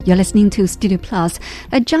You're listening to Studio Plus.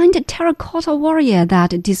 A giant terracotta warrior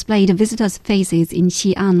that displayed visitors' faces in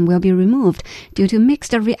Xi'an will be removed due to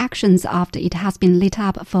mixed reactions after it has been lit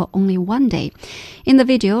up for only one day. In the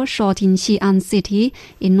video, shot in Xi'an City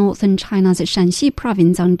in northern China's Shanxi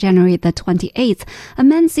province on January the 28th, a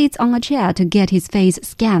man sits on a chair to get his face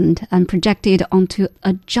scanned and projected onto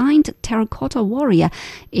a giant terracotta warrior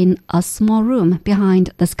in a small room behind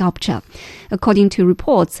the sculpture. According to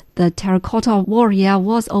reports, the terracotta warrior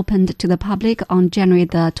was opened to the public on January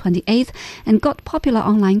the 28th and got popular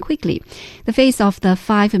online quickly. The face of the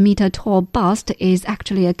 5-meter-tall bust is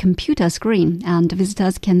actually a computer screen, and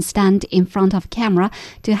visitors can stand in front of camera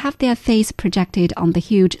to have their face projected on the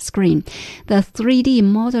huge screen. The 3D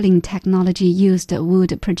modeling technology used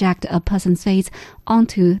would project a person's face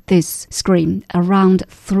onto this screen around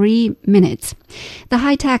 3 minutes. The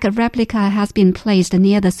high-tech replica has been placed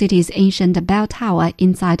near the city's ancient bell tower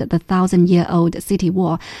inside the 1,000-year-old city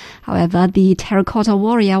wall. However, the terracotta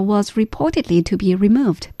warrior was reportedly to be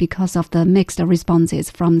removed because of the mixed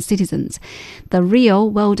responses from citizens. The real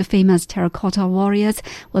world-famous terracotta warriors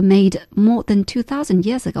were made more than 2,000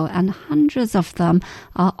 years ago, and hundreds of them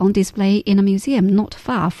are on display in a museum not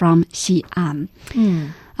far from Xi'an.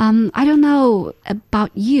 I don't know about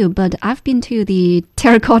you, but I've been to the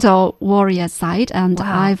terracotta warrior site and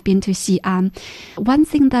I've been to Xi'an. One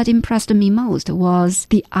thing that impressed me most was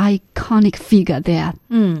the iconic figure there,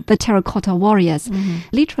 the terracotta warriors.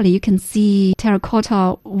 Literally, you can see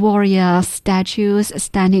terracotta warrior statues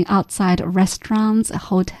standing outside restaurants,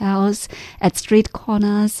 hotels, at street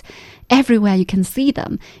corners. Everywhere you can see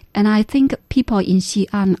them. And I think people in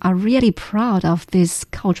Xi'an are really proud of this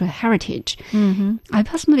cultural heritage. I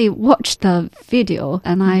personally watched the video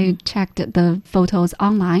and I checked the photos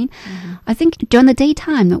online. I think during the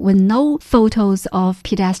daytime, when no photos of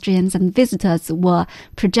pedestrians and visitors were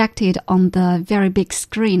projected on the very big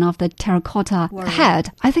screen of the terracotta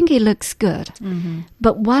head, I think it looks good.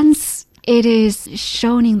 But once it is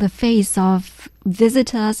showing the face of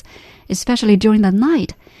visitors, especially during the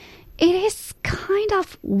night, it is kind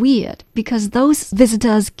of weird because those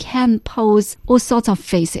visitors can pose all sorts of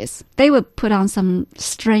faces. They will put on some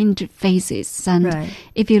strange faces. And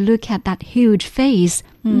if you look at that huge face,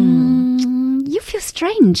 you feel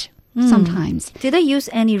strange sometimes. Did they use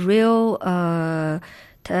any real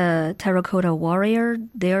terracotta warrior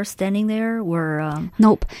there standing there?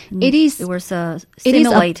 Nope. It was simulated. It is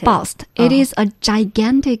a bust. It is a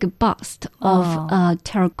gigantic bust of a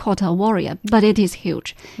terracotta warrior, but it is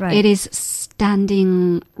huge. It is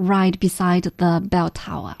standing right beside the bell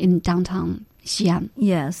tower in downtown Xi'an.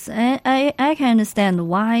 Yes, I can understand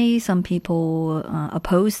why some people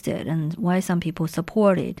opposed it and why some people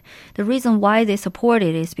support it. The reason why they support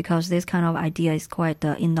it is because this kind of idea is quite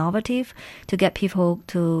innovative to get people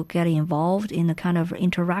to get involved in a kind of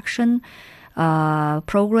interaction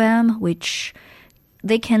program, which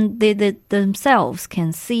they themselves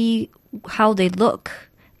can see how they look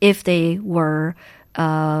if they were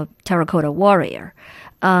a terracotta warrior.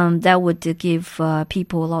 That would give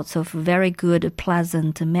people lots of very good,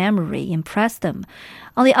 pleasant memory, impress them.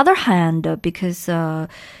 On the other hand, because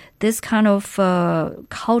this kind of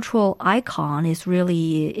cultural icon is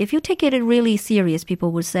really, if you take it really serious,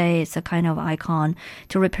 people would say it's a kind of icon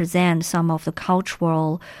to represent some of the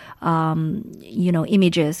cultural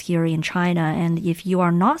images here in China. And if you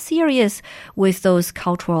are not serious with those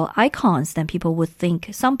cultural icons, then some people would think,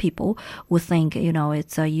 it's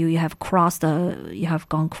you have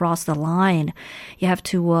gone across the line. You have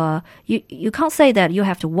to, you can't say that you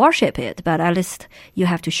have to worship it, but at least you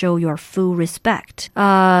have to show your full respect.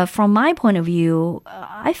 From my point of view,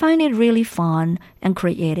 I find it really fun and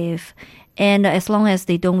creative. And as long as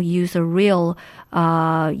they don't use a real,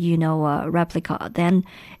 replica, then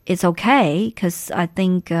it's okay, because I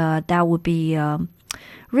think that would be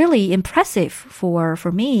really impressive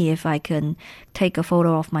for me if I can take a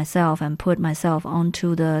photo of myself and put myself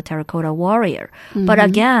onto the terracotta warrior. But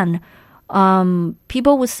again,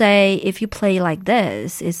 people would say if you play like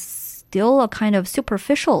this, it's still a kind of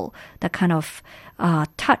superficial, that kind of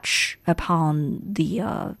touch upon the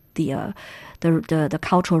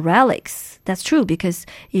cultural relics. That's true, because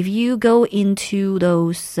if you go into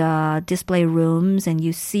those display rooms and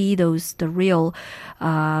you see the real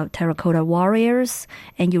terracotta warriors,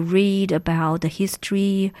 and you read about the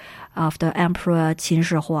history of the Emperor Qin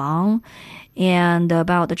Shi Huang and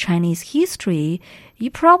about the Chinese history,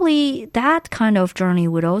 that kind of journey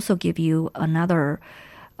would also give you another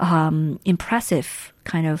impressive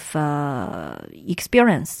kind of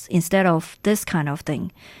experience instead of this kind of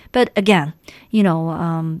thing. But again,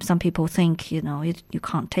 some people think, you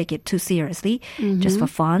can't take it too seriously, just for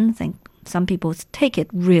fun. Think some people take it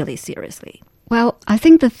really seriously. Well, I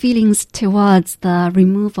think the feelings towards the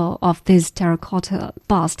removal of this terracotta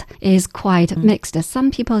bust is quite mixed. Some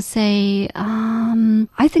people say,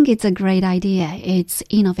 I think it's a great idea. It's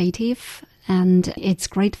innovative. And it's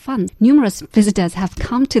great fun. Numerous visitors have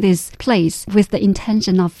come to this place with the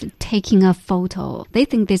intention of taking a photo. They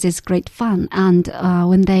think this is great fun. And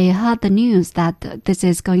when they heard the news that this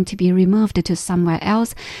is going to be removed to somewhere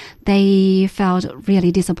else, they felt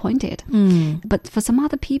really disappointed. But for some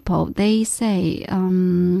other people, they say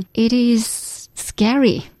it is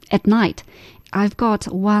scary at night. I've got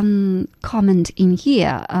one comment in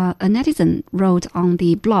here. A netizen wrote on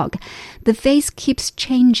the blog, "The face keeps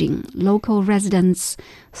changing. Local residents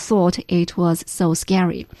thought it was so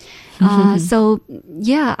scary." So,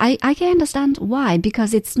 yeah, I can understand why,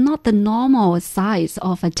 because it's not the normal size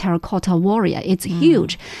of a terracotta warrior. It's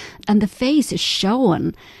huge. And the face is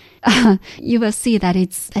shown. You will see that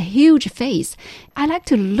it's a huge face. I like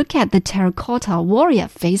to look at the terracotta warrior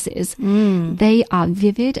faces. They are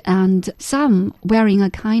vivid and some wearing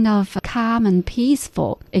a kind of calm and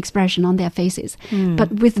peaceful expression on their faces.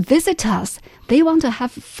 But with visitors, they want to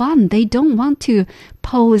have fun. They don't want to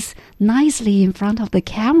pose nicely in front of the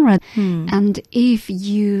camera. And if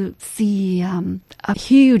you see a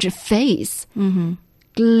huge face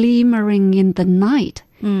glimmering in the night,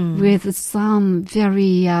 with some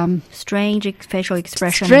very strange facial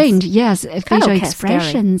expressions. Strange, yes, facial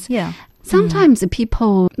expressions. Scary. Yeah. Sometimes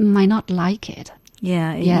people might not like it.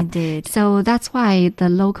 Yeah, indeed. So that's why the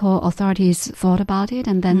local authorities thought about it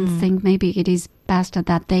and then think maybe it is best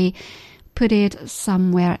that they put it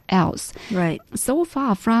somewhere else. Right. So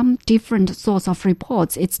far, from different sorts of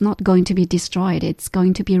reports, it's not going to be destroyed. It's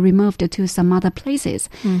going to be removed to some other places,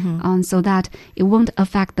 so that it won't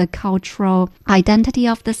affect the cultural identity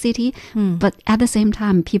of the city. But at the same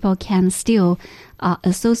time, people can still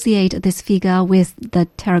associate this figure with the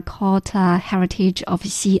terracotta heritage of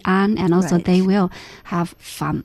Xi'an, and also they will have fun.